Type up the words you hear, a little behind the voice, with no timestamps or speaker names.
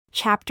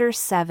Chapter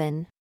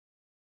 7.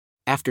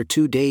 After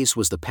 2 days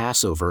was the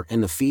Passover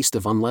and the feast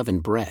of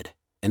unleavened bread,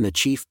 and the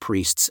chief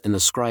priests and the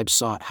scribes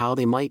sought how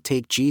they might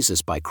take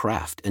Jesus by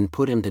craft and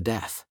put him to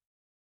death.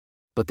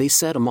 But they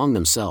said among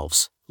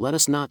themselves, Let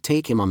us not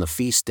take him on the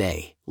feast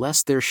day,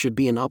 lest there should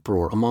be an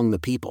uproar among the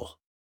people.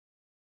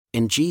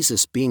 And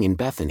Jesus being in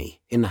Bethany,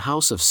 in the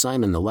house of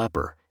Simon the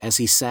leper, as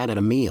he sat at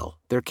a meal,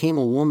 there came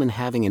a woman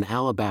having an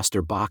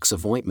alabaster box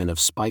of ointment of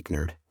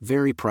spikenard,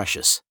 very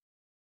precious.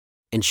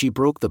 And she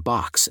broke the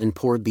box and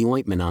poured the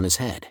ointment on his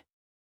head.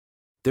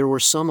 There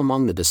were some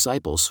among the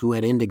disciples who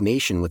had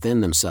indignation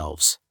within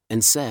themselves,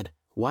 and said,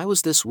 Why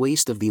was this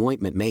waste of the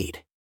ointment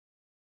made?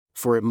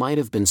 For it might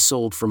have been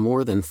sold for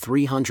more than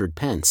 300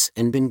 pence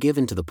and been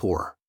given to the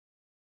poor.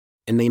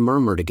 And they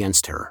murmured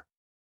against her.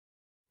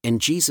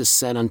 And Jesus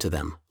said unto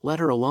them, Let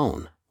her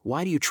alone,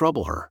 why do you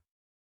trouble her?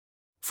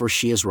 For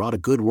she has wrought a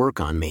good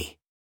work on me.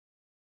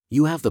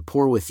 You have the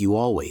poor with you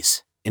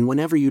always, and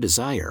whenever you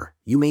desire,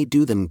 you may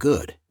do them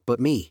good, but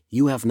me,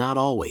 you have not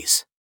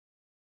always.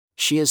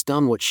 She has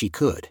done what she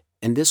could,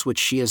 and this which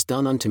she has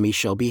done unto me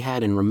shall be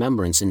had in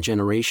remembrance in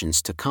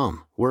generations to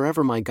come,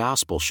 wherever my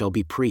gospel shall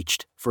be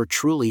preached, for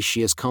truly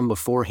she has come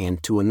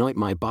beforehand to anoint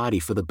my body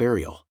for the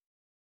burial.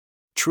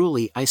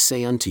 Truly I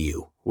say unto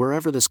you,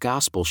 wherever this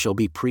gospel shall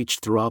be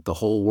preached throughout the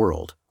whole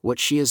world, what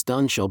she has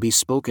done shall be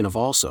spoken of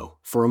also,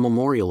 for a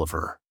memorial of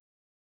her.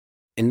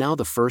 And now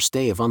the first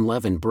day of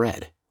unleavened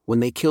bread, when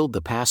they killed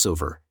the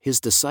Passover, his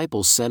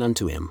disciples said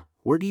unto him,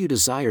 Where do you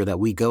desire that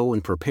we go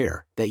and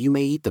prepare, that you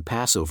may eat the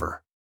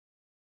Passover?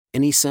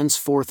 And he sends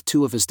forth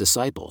 2 of his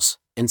disciples,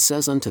 and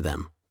says unto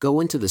them, Go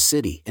into the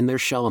city, and there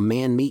shall a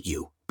man meet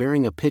you,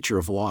 bearing a pitcher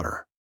of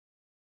water.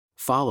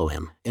 Follow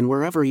him, and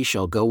wherever he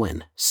shall go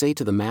in, say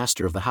to the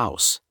master of the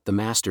house, The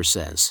master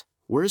says,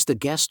 Where is the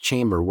guest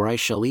chamber where I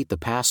shall eat the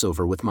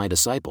Passover with my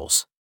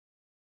disciples?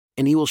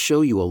 And he will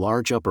show you a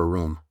large upper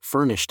room,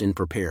 furnished and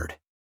prepared.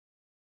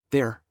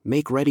 There,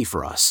 make ready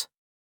for us.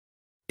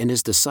 And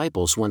his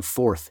disciples went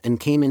forth and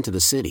came into the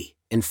city,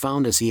 and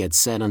found as he had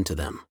said unto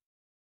them.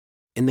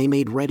 And they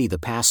made ready the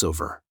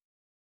Passover.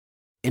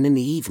 And in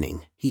the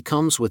evening, he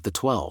comes with the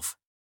 12.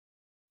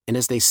 And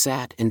as they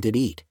sat and did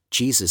eat,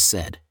 Jesus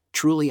said,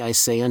 Truly I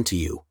say unto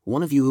you,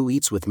 one of you who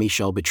eats with me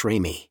shall betray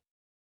me.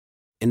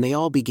 And they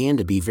all began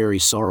to be very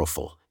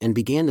sorrowful, and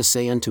began to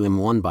say unto him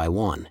one by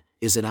one,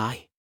 Is it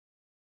I?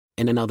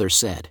 And another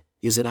said,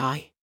 Is it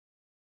I?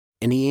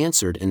 And he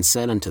answered and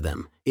said unto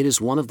them, It is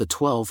one of the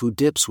 12 who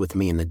dips with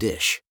me in the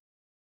dish.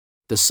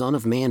 The Son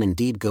of Man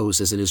indeed goes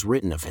as it is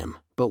written of him,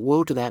 but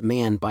woe to that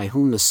man by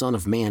whom the Son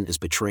of Man is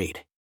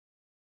betrayed.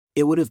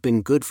 It would have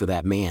been good for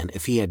that man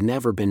if he had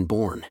never been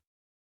born.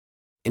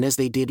 And as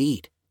they did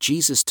eat,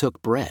 Jesus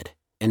took bread,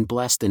 and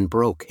blessed and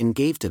broke and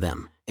gave to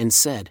them, and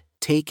said,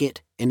 Take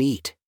it, and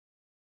eat.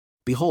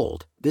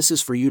 Behold, this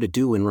is for you to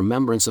do in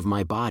remembrance of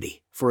my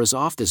body, for as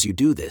oft as you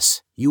do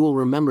this, you will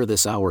remember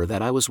this hour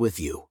that I was with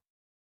you.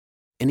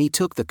 And he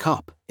took the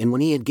cup, and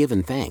when he had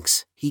given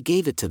thanks, he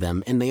gave it to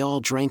them, and they all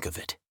drank of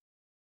it.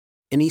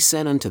 And he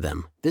said unto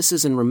them, This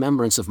is in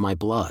remembrance of my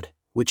blood,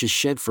 which is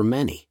shed for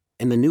many,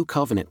 and the new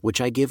covenant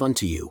which I give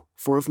unto you,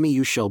 for of me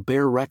you shall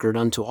bear record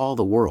unto all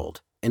the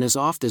world, and as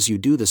oft as you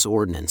do this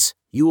ordinance,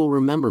 you will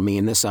remember me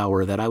in this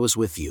hour that I was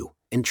with you,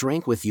 and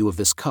drank with you of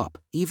this cup,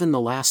 even the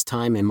last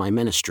time in my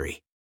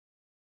ministry.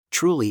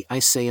 Truly I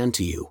say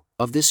unto you,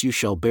 of this you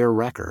shall bear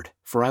record,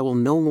 for I will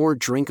no more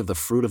drink of the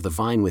fruit of the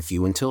vine with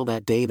you until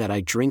that day that I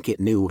drink it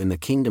new in the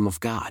kingdom of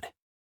God.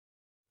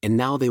 And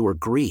now they were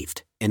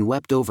grieved, and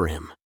wept over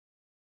him.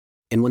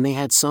 And when they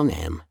had sung a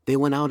hymn, they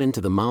went out into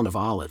the Mount of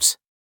Olives.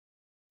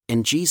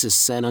 And Jesus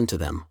said unto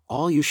them,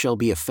 All you shall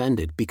be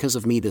offended because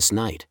of me this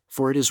night,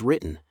 for it is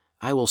written,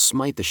 I will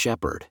smite the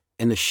shepherd,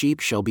 and the sheep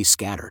shall be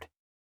scattered.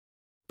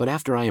 But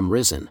after I am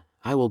risen,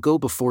 I will go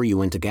before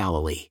you into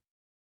Galilee.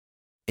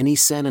 And he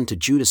said unto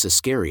Judas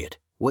Iscariot,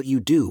 What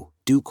you do,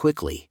 do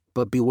quickly,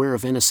 but beware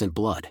of innocent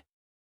blood.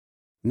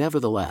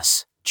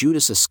 Nevertheless,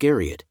 Judas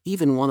Iscariot,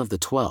 even one of the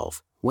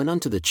 12, went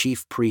unto the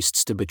chief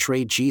priests to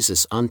betray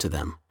Jesus unto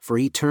them, for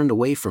he turned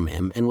away from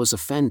him and was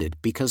offended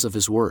because of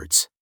his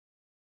words.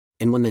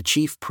 And when the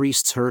chief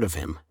priests heard of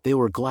him, they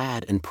were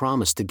glad and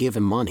promised to give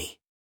him money.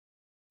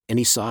 And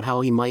he sought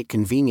how he might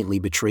conveniently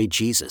betray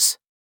Jesus.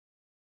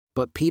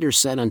 But Peter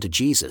said unto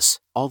Jesus,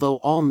 Although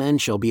all men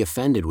shall be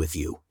offended with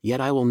you, yet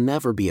I will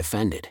never be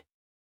offended.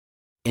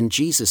 And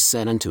Jesus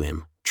said unto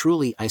him,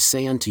 Truly I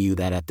say unto you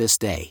that at this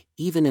day,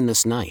 even in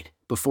this night,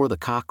 before the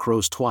cock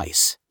crows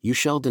twice, you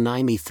shall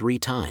deny me 3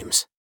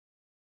 times.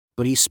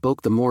 But he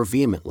spoke the more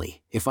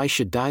vehemently, If I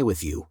should die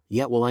with you,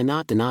 yet will I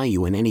not deny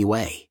you in any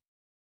way.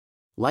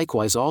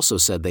 Likewise also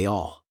said they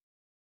all.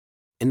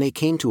 And they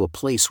came to a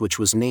place which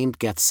was named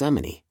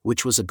Gethsemane,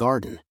 which was a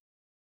garden.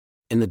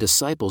 And the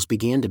disciples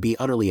began to be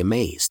utterly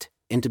amazed,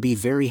 and to be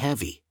very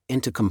heavy,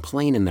 and to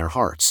complain in their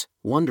hearts,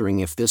 wondering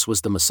if this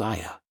was the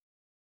Messiah.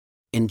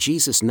 And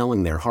Jesus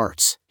knowing their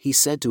hearts, he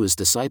said to his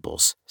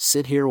disciples,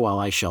 Sit here while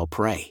I shall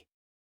pray.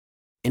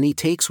 And he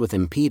takes with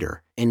him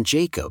Peter, and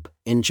Jacob,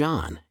 and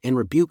John, and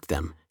rebuked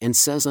them, and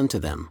says unto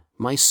them,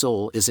 my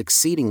soul is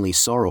exceedingly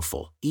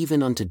sorrowful,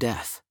 even unto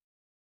death.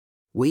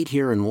 Wait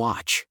here and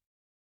watch.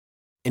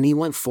 And he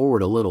went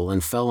forward a little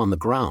and fell on the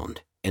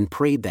ground, and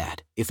prayed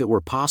that, if it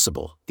were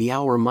possible, the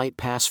hour might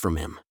pass from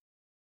him.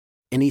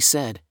 And he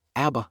said,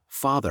 Abba,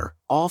 Father,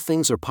 all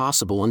things are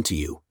possible unto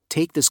you,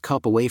 take this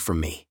cup away from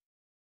me.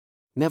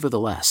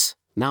 Nevertheless,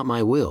 not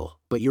my will,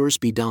 but yours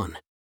be done.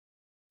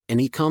 And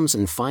he comes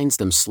and finds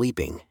them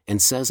sleeping, and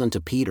says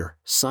unto Peter,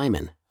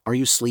 Simon, are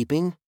you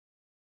sleeping?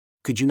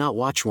 Could you not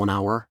watch 1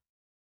 hour?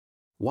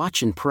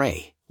 Watch and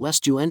pray,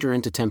 lest you enter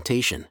into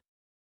temptation.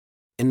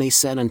 And they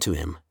said unto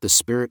him, The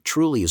spirit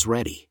truly is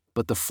ready,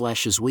 but the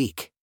flesh is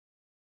weak.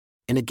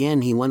 And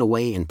again he went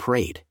away and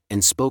prayed,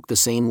 and spoke the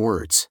same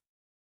words.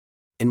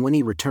 And when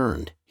he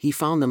returned, he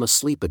found them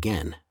asleep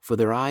again, for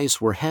their eyes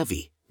were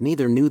heavy,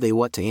 neither knew they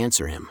what to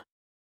answer him.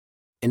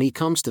 And he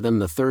comes to them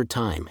the third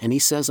time, and he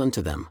says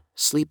unto them,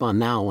 Sleep on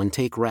now and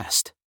take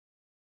rest.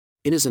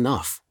 It is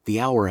enough, the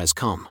hour has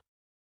come.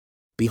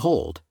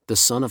 Behold, the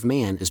Son of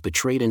Man is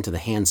betrayed into the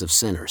hands of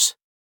sinners.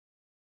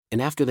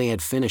 And after they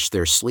had finished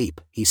their sleep,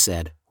 he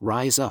said,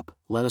 Rise up,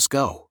 let us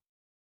go.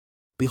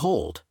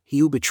 Behold, he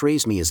who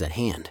betrays me is at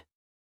hand.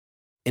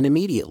 And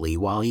immediately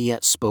while he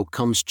yet spoke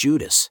comes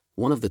Judas,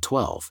 one of the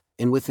 12,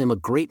 and with him a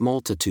great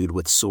multitude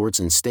with swords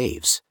and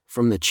staves,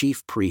 from the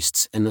chief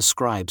priests and the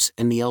scribes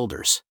and the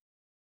elders.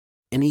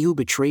 And he who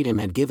betrayed him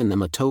had given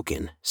them a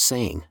token,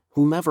 saying,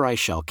 Whomever I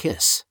shall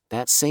kiss,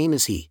 that same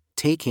is he,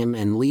 take him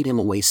and lead him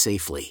away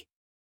safely.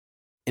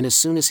 And as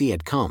soon as he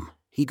had come,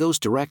 he goes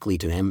directly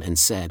to him and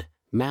said,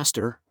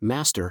 Master,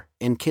 Master,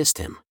 and kissed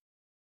him.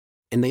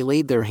 And they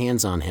laid their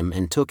hands on him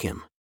and took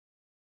him.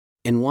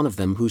 And one of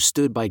them who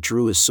stood by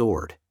drew his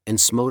sword, and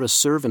smote a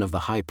servant of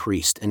the high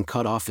priest and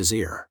cut off his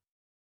ear.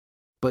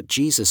 But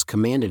Jesus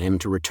commanded him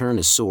to return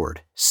his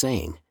sword,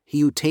 saying, He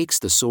who takes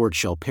the sword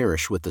shall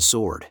perish with the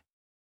sword.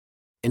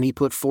 And he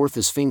put forth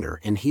his finger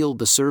and healed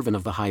the servant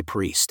of the high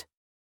priest.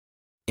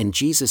 And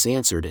Jesus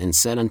answered and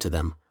said unto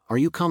them, Are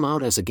you come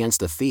out as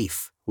against a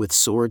thief, with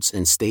swords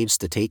and staves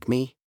to take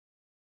me?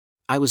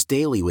 I was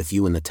daily with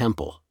you in the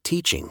temple,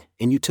 teaching,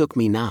 and you took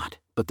me not,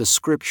 but the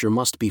scripture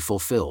must be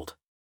fulfilled.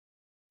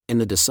 And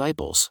the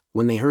disciples,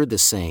 when they heard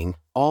this saying,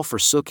 all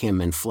forsook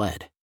him and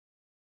fled.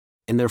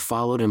 And there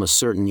followed him a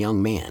certain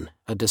young man,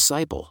 a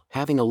disciple,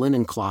 having a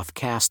linen cloth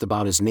cast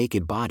about his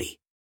naked body.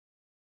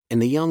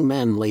 And the young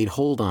men laid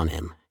hold on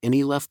him, and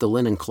he left the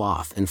linen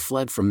cloth and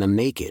fled from them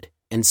naked,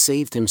 and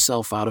saved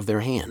himself out of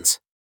their hands.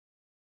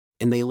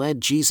 And they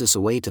led Jesus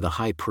away to the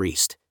high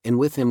priest, and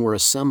with him were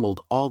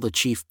assembled all the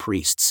chief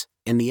priests,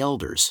 and the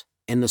elders,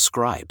 and the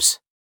scribes.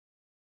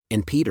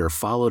 And Peter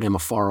followed him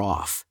afar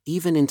off,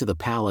 even into the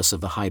palace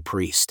of the high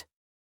priest.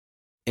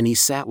 And he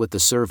sat with the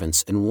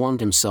servants and warmed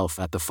himself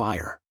at the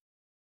fire.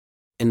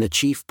 And the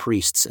chief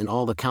priests and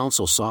all the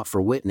council sought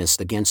for witness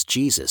against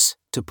Jesus,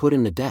 to put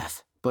him to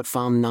death, but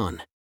found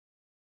none.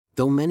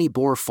 Though many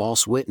bore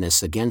false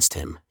witness against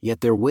him,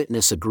 yet their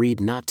witness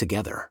agreed not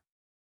together.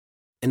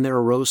 And there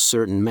arose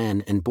certain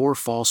men and bore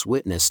false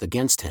witness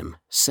against him,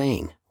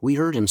 saying, We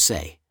heard him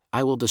say,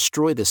 I will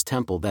destroy this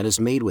temple that is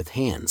made with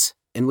hands,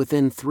 and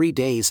within 3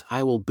 days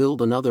I will build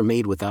another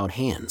made without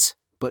hands,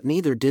 but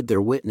neither did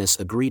their witness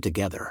agree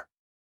together.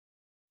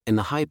 And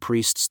the high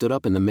priest stood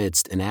up in the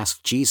midst and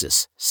asked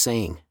Jesus,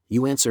 saying,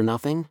 You answer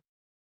nothing?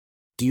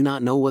 Do you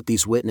not know what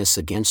these witness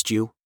against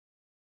you?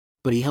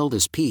 But he held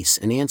his peace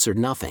and answered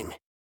nothing.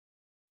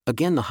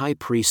 Again the high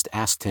priest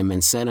asked him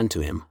and said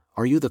unto him,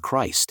 Are you the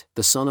Christ,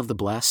 the Son of the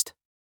Blessed?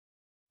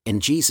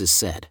 And Jesus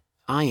said,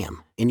 I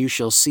am, and you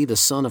shall see the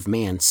Son of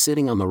Man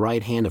sitting on the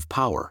right hand of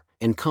power,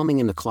 and coming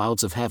in the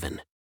clouds of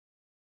heaven.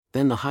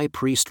 Then the high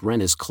priest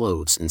rent his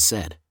clothes and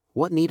said,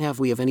 What need have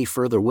we of any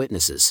further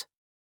witnesses?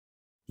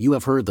 You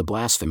have heard the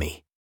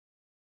blasphemy.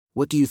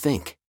 What do you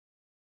think?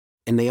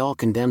 And they all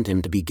condemned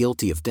him to be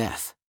guilty of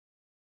death.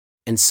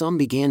 And some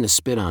began to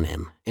spit on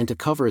him, and to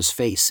cover his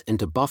face, and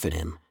to buffet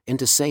him, and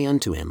to say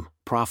unto him,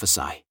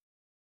 Prophesy.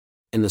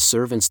 And the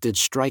servants did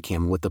strike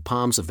him with the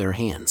palms of their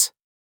hands.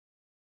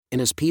 And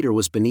as Peter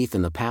was beneath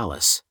in the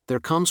palace, there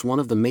comes one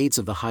of the maids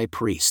of the high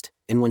priest,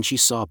 and when she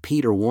saw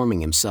Peter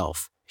warming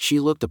himself, she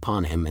looked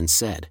upon him and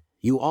said,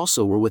 You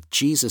also were with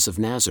Jesus of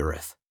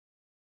Nazareth.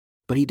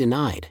 But he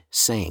denied,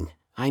 saying,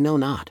 I know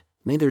not,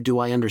 neither do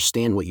I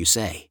understand what you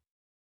say.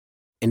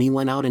 And he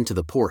went out into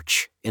the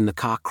porch, and the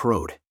cock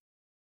crowed.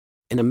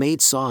 And a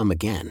maid saw him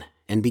again,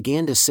 and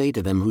began to say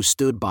to them who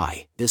stood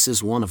by, This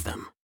is one of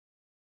them.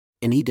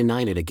 And he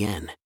denied it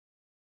again.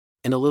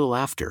 And a little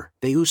after,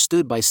 they who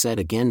stood by said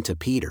again to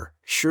Peter,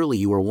 Surely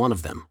you are one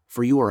of them,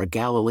 for you are a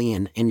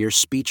Galilean, and your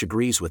speech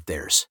agrees with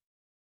theirs.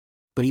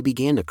 But he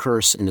began to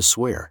curse and to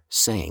swear,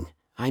 saying,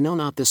 I know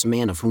not this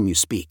man of whom you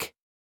speak.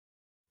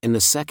 And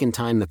the second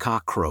time the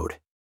cock crowed.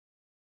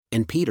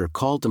 And Peter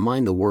called to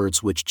mind the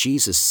words which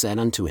Jesus said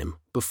unto him,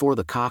 Before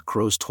the cock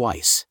crows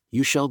twice,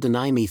 you shall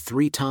deny me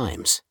 3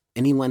 times.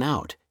 And he went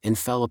out, and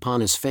fell upon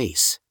his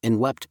face, and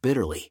wept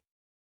bitterly.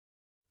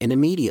 And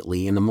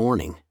immediately in the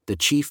morning, the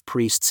chief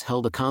priests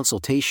held a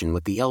consultation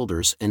with the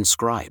elders and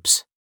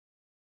scribes.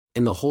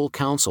 And the whole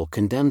council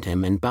condemned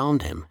him and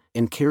bound him,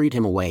 and carried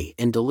him away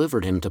and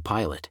delivered him to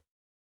Pilate.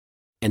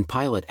 And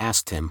Pilate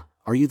asked him,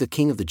 "Are you the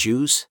king of the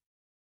Jews?"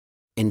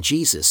 And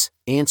Jesus,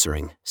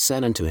 answering,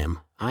 said unto him,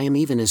 "I am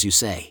even as you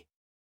say."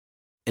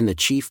 And the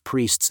chief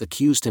priests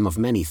accused him of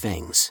many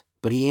things,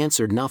 but he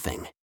answered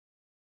nothing.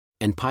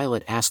 And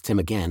Pilate asked him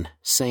again,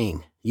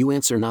 saying, "You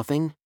answer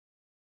nothing?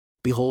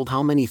 Behold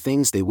how many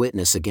things they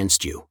witness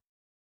against you."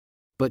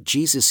 But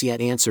Jesus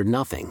yet answered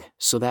nothing,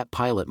 so that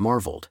Pilate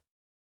marveled.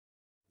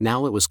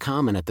 Now it was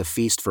common at the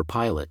feast for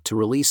Pilate to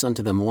release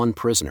unto them one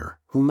prisoner,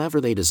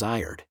 whomever they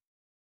desired.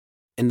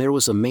 And there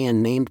was a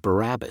man named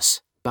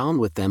Barabbas,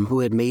 bound with them, who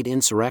had made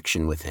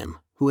insurrection with him,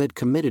 who had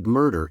committed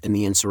murder in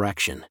the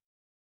insurrection.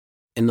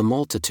 And the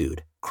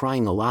multitude,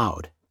 crying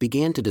aloud,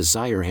 began to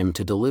desire him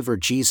to deliver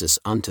Jesus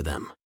unto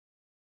them.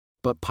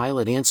 But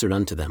Pilate answered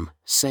unto them,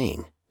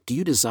 saying, Do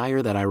you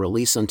desire that I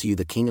release unto you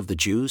the King of the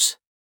Jews?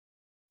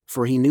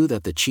 For he knew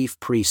that the chief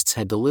priests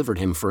had delivered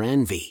him for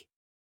envy.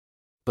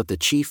 But the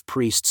chief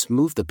priests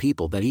moved the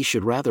people that he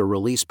should rather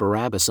release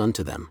Barabbas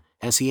unto them,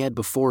 as he had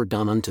before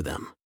done unto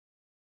them.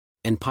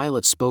 And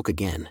Pilate spoke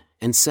again,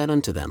 and said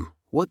unto them,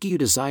 What do you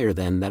desire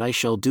then that I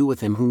shall do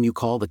with him whom you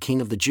call the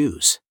King of the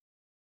Jews?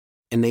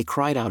 And they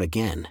cried out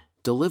again,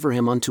 Deliver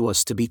him unto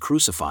us to be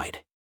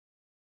crucified.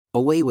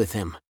 Away with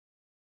him!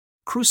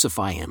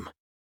 Crucify him!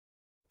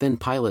 Then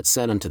Pilate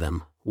said unto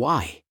them,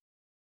 Why?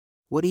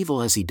 What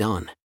evil has he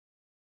done?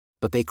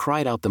 But they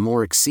cried out the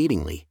more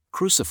exceedingly,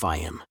 Crucify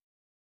him!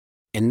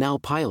 And now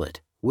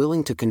Pilate,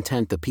 willing to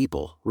content the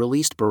people,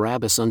 released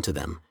Barabbas unto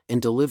them,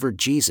 and delivered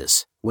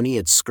Jesus, when he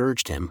had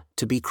scourged him,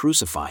 to be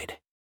crucified.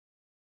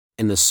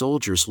 And the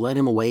soldiers led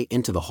him away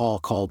into the hall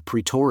called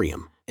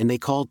Praetorium, and they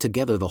called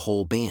together the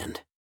whole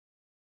band.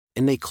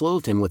 And they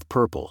clothed him with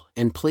purple,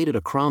 and plaited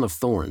a crown of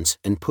thorns,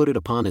 and put it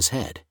upon his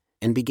head,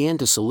 and began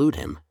to salute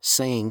him,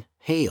 saying,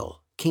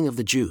 Hail, King of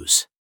the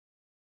Jews!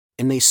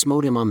 And they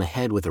smote him on the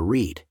head with a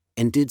reed,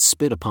 and did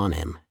spit upon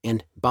him,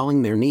 and,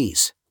 bowing their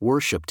knees,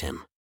 worshipped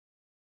him.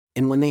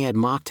 And when they had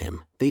mocked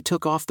him, they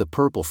took off the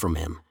purple from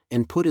him,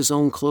 and put his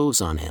own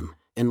clothes on him,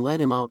 and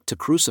led him out to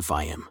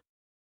crucify him.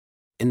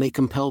 And they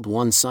compelled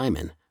one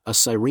Simon, a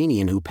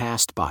Cyrenian who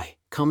passed by,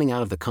 coming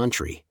out of the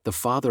country, the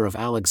father of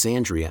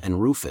Alexandria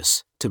and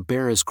Rufus, to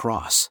bear his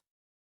cross.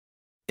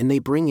 And they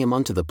bring him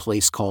unto the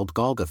place called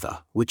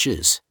Golgotha, which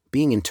is,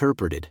 being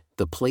interpreted,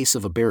 the place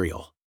of a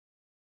burial.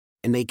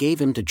 And they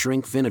gave him to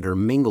drink vinegar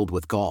mingled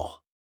with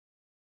gall.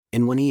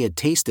 And when he had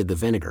tasted the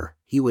vinegar,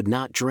 he would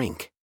not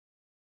drink.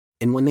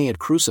 And when they had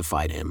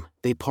crucified him,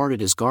 they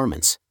parted his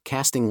garments,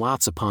 casting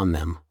lots upon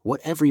them, what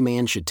every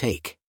man should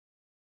take.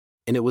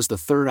 And it was the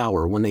 3rd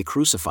hour when they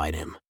crucified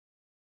him.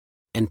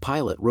 And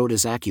Pilate wrote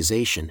his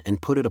accusation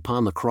and put it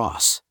upon the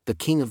cross, the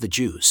King of the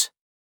Jews.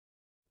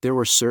 There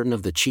were certain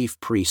of the chief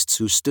priests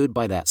who stood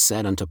by that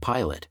said unto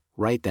Pilate,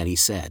 Write that he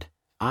said,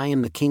 I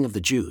am the King of the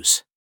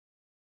Jews.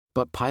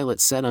 But Pilate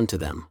said unto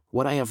them,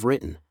 What I have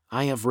written,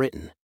 I have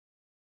written.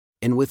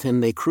 And with him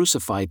they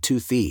crucified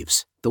 2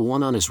 thieves, the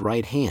one on his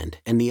right hand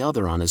and the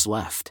other on his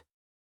left.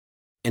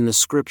 And the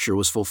scripture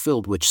was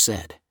fulfilled which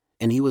said,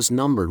 And he was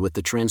numbered with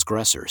the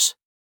transgressors.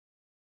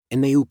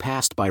 And they who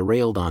passed by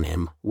railed on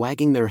him,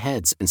 wagging their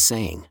heads and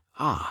saying,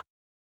 Ah!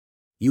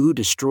 You who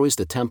destroys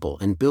the temple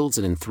and builds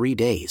it in 3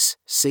 days,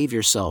 save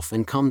yourself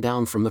and come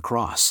down from the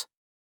cross.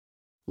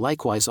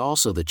 Likewise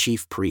also the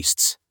chief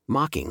priests,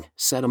 mocking,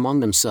 said among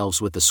themselves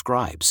with the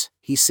scribes,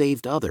 He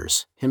saved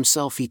others,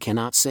 himself he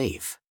cannot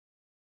save.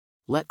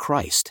 Let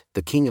Christ,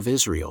 the King of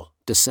Israel,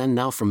 descend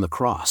now from the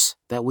cross,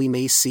 that we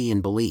may see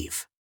and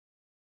believe.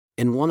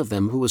 And one of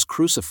them who was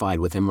crucified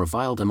with him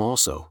reviled him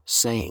also,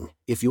 saying,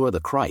 If you are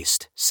the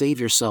Christ, save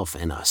yourself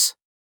and us.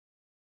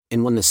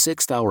 And when the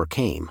 6th hour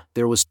came,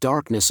 there was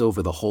darkness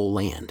over the whole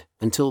land,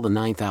 until the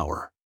 9th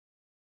hour.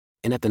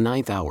 And at the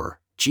 9th hour,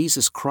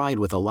 Jesus cried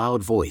with a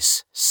loud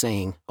voice,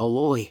 saying,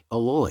 Eloi,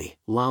 Eloi,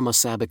 lama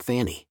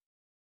sabachthani?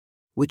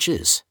 Which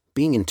is,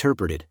 being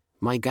interpreted,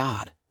 my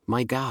God,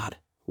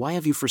 why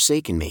have you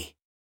forsaken me?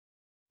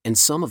 And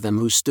some of them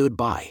who stood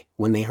by,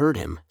 when they heard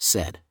him,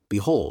 said,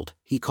 Behold,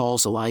 he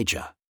calls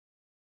Elijah.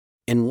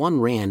 And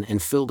one ran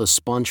and filled a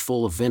sponge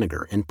full of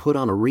vinegar and put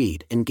on a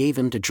reed and gave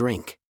him to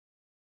drink.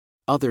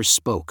 Others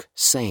spoke,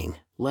 saying,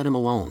 Let him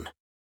alone.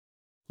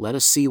 Let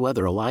us see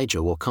whether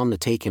Elijah will come to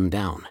take him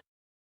down.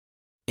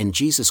 And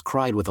Jesus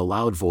cried with a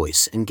loud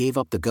voice and gave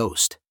up the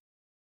ghost.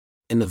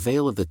 And the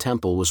veil of the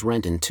temple was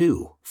rent in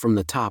 2, from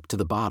the top to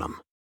the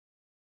bottom.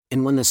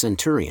 And when the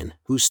centurion,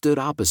 who stood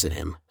opposite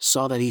him,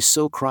 saw that he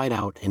so cried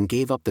out and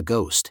gave up the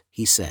ghost,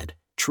 he said,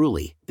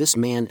 Truly, this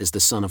man is the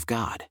Son of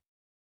God.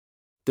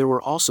 There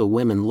were also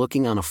women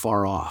looking on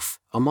afar off,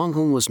 among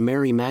whom was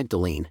Mary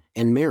Magdalene,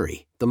 and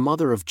Mary, the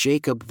mother of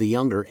Jacob the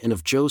younger and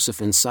of Joseph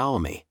and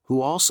Salome,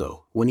 who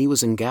also, when he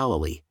was in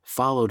Galilee,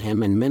 followed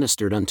him and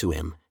ministered unto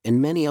him,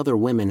 and many other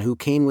women who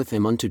came with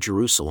him unto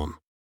Jerusalem.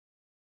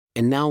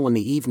 And now when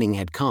the evening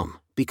had come,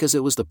 because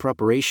it was the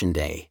preparation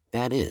day,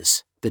 that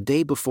is, the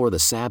day before the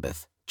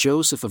Sabbath,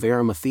 Joseph of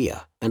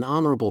Arimathea, an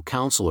honorable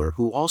counselor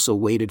who also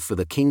waited for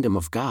the kingdom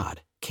of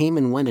God, came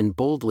and went in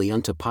boldly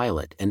unto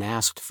Pilate and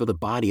asked for the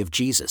body of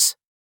Jesus.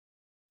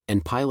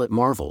 And Pilate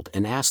marveled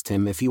and asked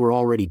him if he were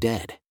already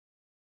dead.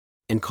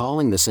 And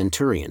calling the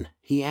centurion,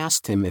 he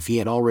asked him if he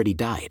had already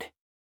died.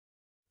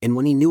 And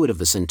when he knew it of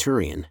the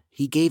centurion,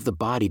 he gave the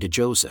body to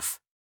Joseph.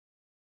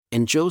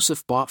 And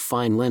Joseph bought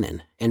fine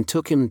linen, and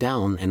took him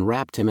down and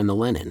wrapped him in the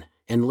linen,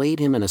 and laid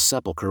him in a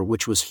sepulchre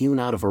which was hewn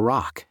out of a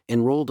rock,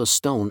 and rolled a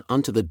stone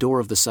unto the door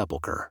of the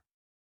sepulchre.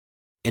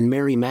 And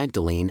Mary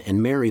Magdalene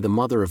and Mary the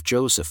mother of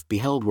Joseph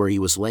beheld where he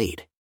was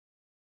laid.